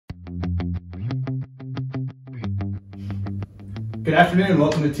Good afternoon.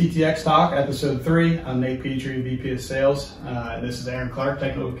 Welcome to TTX Talk, episode 3. I'm Nate Petrie, VP of Sales. This is Aaron Clark,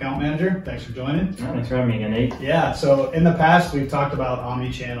 Technical Account Manager. Thanks for joining. Oh, thanks for having me again, Nate. Yeah, so in the past, we've talked about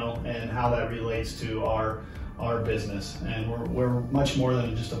Omni-channel and how that relates to our business. And we're much more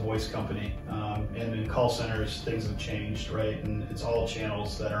than just a voice company. And in call centers, things have changed, right? And it's all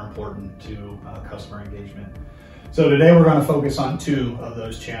channels that are important to customer engagement. So today we're going to focus on 2 of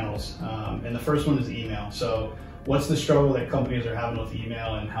those channels. And the first one is email. So what's the struggle that companies are having with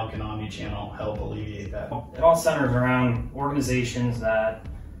email, and how can Omni-channel help alleviate that? It all centers around organizations that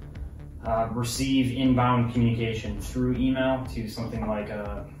receive inbound communication through email to something like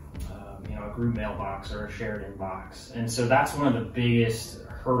a group mailbox or a shared inbox. And so that's one of the biggest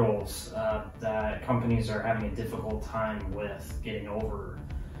hurdles that companies are having a difficult time with getting over,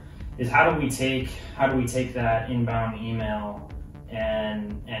 is how do we take that inbound email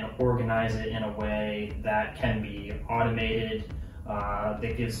and organize it in a way that can be automated,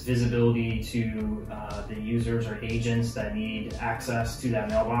 that gives visibility to the users or agents that need access to that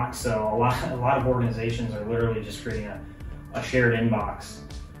mailbox. So a lot of organizations are literally just creating a shared inbox.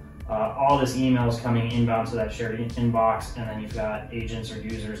 All this email is coming inbound to that shared inbox, and then you've got agents or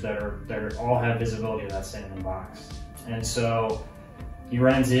users that all have visibility to that same inbox. And so you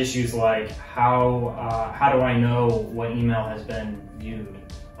run into issues like how do I know what email has been viewed?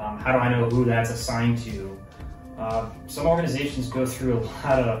 How do I know who that's assigned to? Some organizations go through a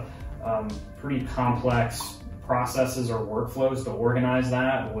lot of pretty complex processes or workflows to organize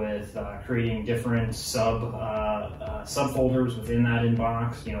that, with creating different subfolders within that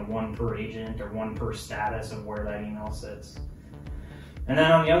inbox, one per agent or one per status of where that email sits. And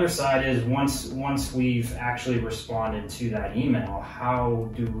then on the other side is once we've actually responded to that email, how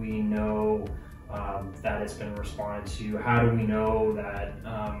do we know that it's been responded to? How do we know that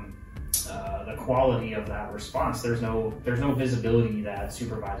the quality of that response? There's no visibility that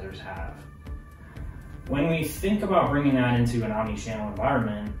supervisors have. When we think about bringing that into an omni-channel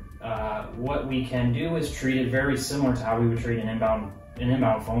environment, what we can do is treat it very similar to how we would treat an inbound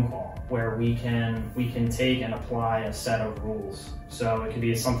phone call, where we can take and apply a set of rules. So it could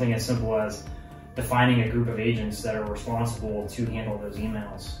be something as simple as defining a group of agents that are responsible to handle those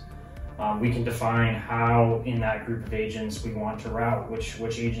emails. We can define how in that group of agents we want to route,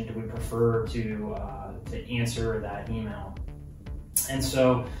 which agent do we prefer to answer that email. And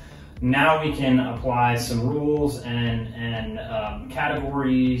so now we can apply some rules and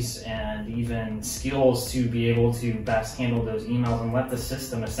categories and even skills to be able to best handle those emails and let the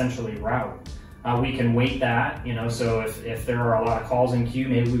system essentially route. We can weight that, so if there are a lot of calls in queue,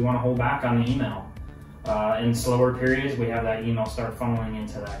 maybe we want to hold back on the email. In slower periods, we have that email start funneling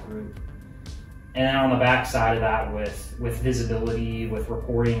into that group. And then on the back side of that, with visibility, with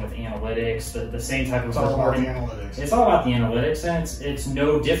reporting, with analytics, the same type of reporting. It's all about the analytics. It's all about the analytics, and it's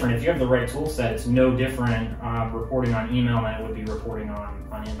no different. If you have the right tool set, it's no different reporting on email than it would be reporting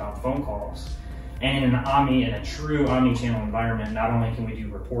on inbound phone calls. And in a true omni-channel environment, not only can we do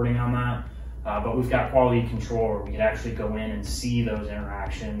reporting on that, but we've got quality control where we could actually go in and see those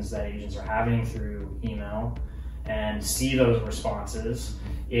interactions that agents are having through email and see those responses.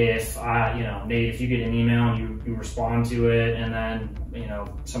 If Nate, if you get an email and you respond to it, and then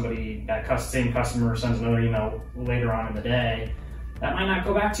that same customer sends another email later on in the day, that might not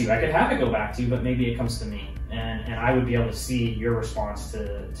go back to you. I could have it go back to you, but maybe it comes to me, and I would be able to see your response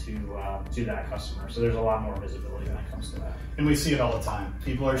to that customer. So there's a lot more visibility when it comes to that. And we see it all the time.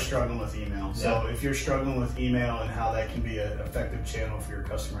 People are struggling with email. So if you're struggling with email and how that can be an effective channel for your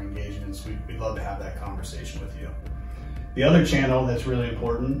customer engagements, we'd love to have that conversation with you. The other channel that's really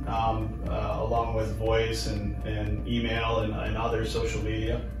important, along with voice and email and other social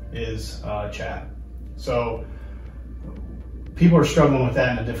media, is chat. So people are struggling with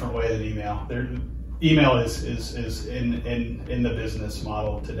that in a different way than email. Email is in the business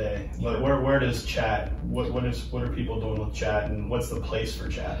model today. But where does chat? What are people doing with chat, and what's the place for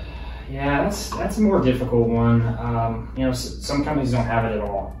chat? Yeah, that's a more difficult one. Some companies don't have it at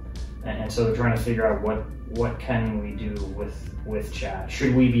all, and so they're trying to figure out what can we do with chat.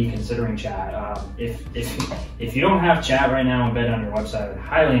 Should we be considering chat? If you don't have chat right now embedded on your website, I would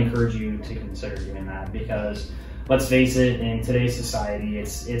highly encourage you to consider doing that, because let's face it, in today's society,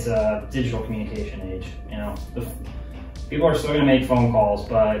 it's a digital communication age. People are still going to make phone calls,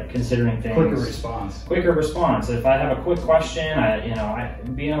 but considering things quicker response. If I have a quick question,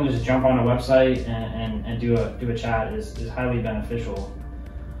 being able to just jump on a website and do a chat is highly beneficial.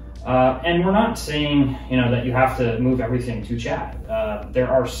 And we're not saying that you have to move everything to chat.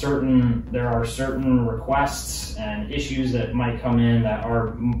 There are certain requests and issues that might come in that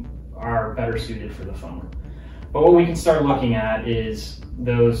are better suited for the phone. But what we can start looking at is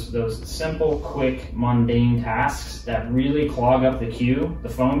those simple, quick, mundane tasks that really clog up the queue, the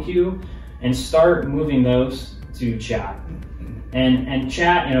phone queue, and start moving those to chat. And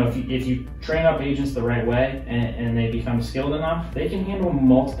chat, you know, if you train up agents the right way and they become skilled enough, they can handle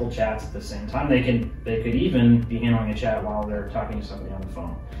multiple chats at the same time. They could even be handling a chat while they're talking to somebody on the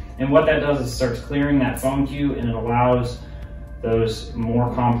phone. And what that does is starts clearing that phone queue, and it allows those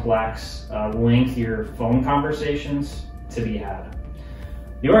more complex, lengthier phone conversations to be had.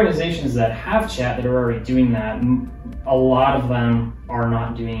 The organizations that have chat that are already doing that, a lot of them are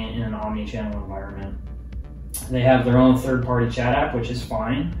not doing it in an omni-channel environment. They have their own third-party chat app, which is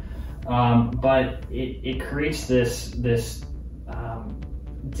fine, but it creates this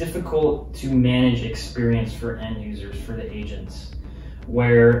difficult to manage experience for end users, for the agents,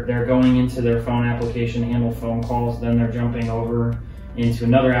 where they're going into their phone application to handle phone calls, then they're jumping over into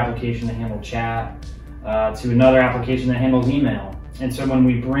another application to handle chat, to another application that handles email. And so when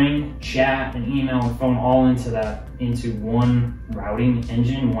we bring chat and email and phone all into one routing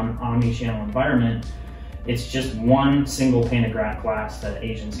engine, one omni-channel environment, it's just one single pane of glass that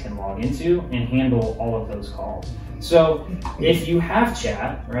agents can log into and handle all of those calls. So if you have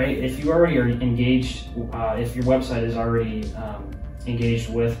chat, right, if you already are engaged, if your website is already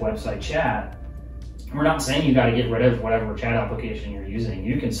engaged with website chat, we're not saying you got to get rid of whatever chat application you're using.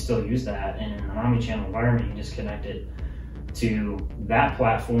 You can still use that in an omni-channel environment. You just connect it to that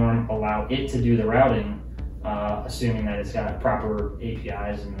platform, allow it to do the routing, assuming that it's got proper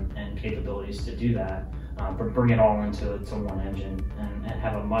APIs and capabilities to do that. But bring it all into one engine and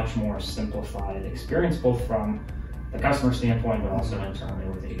have a much more simplified experience, both from the customer standpoint, but also internally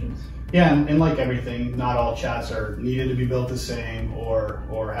with agents. Yeah, and like everything, not all chats are needed to be built the same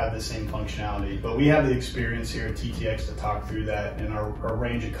or have the same functionality. But we have the experience here at TTX to talk through that and our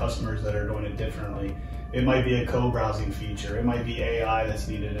range of customers that are doing it differently. It might be a co-browsing feature. It might be AI that's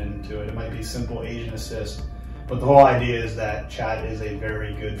needed into it. It might be simple agent assist. But the whole idea is that chat is a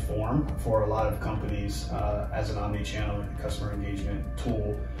very good form for a lot of companies as an omni-channel customer engagement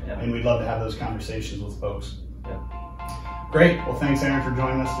tool. Yeah. And we'd love to have those conversations with folks. Yeah. Great. Well, thanks, Aaron, for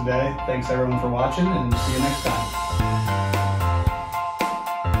joining us today. Thanks, everyone, for watching, and see you next time.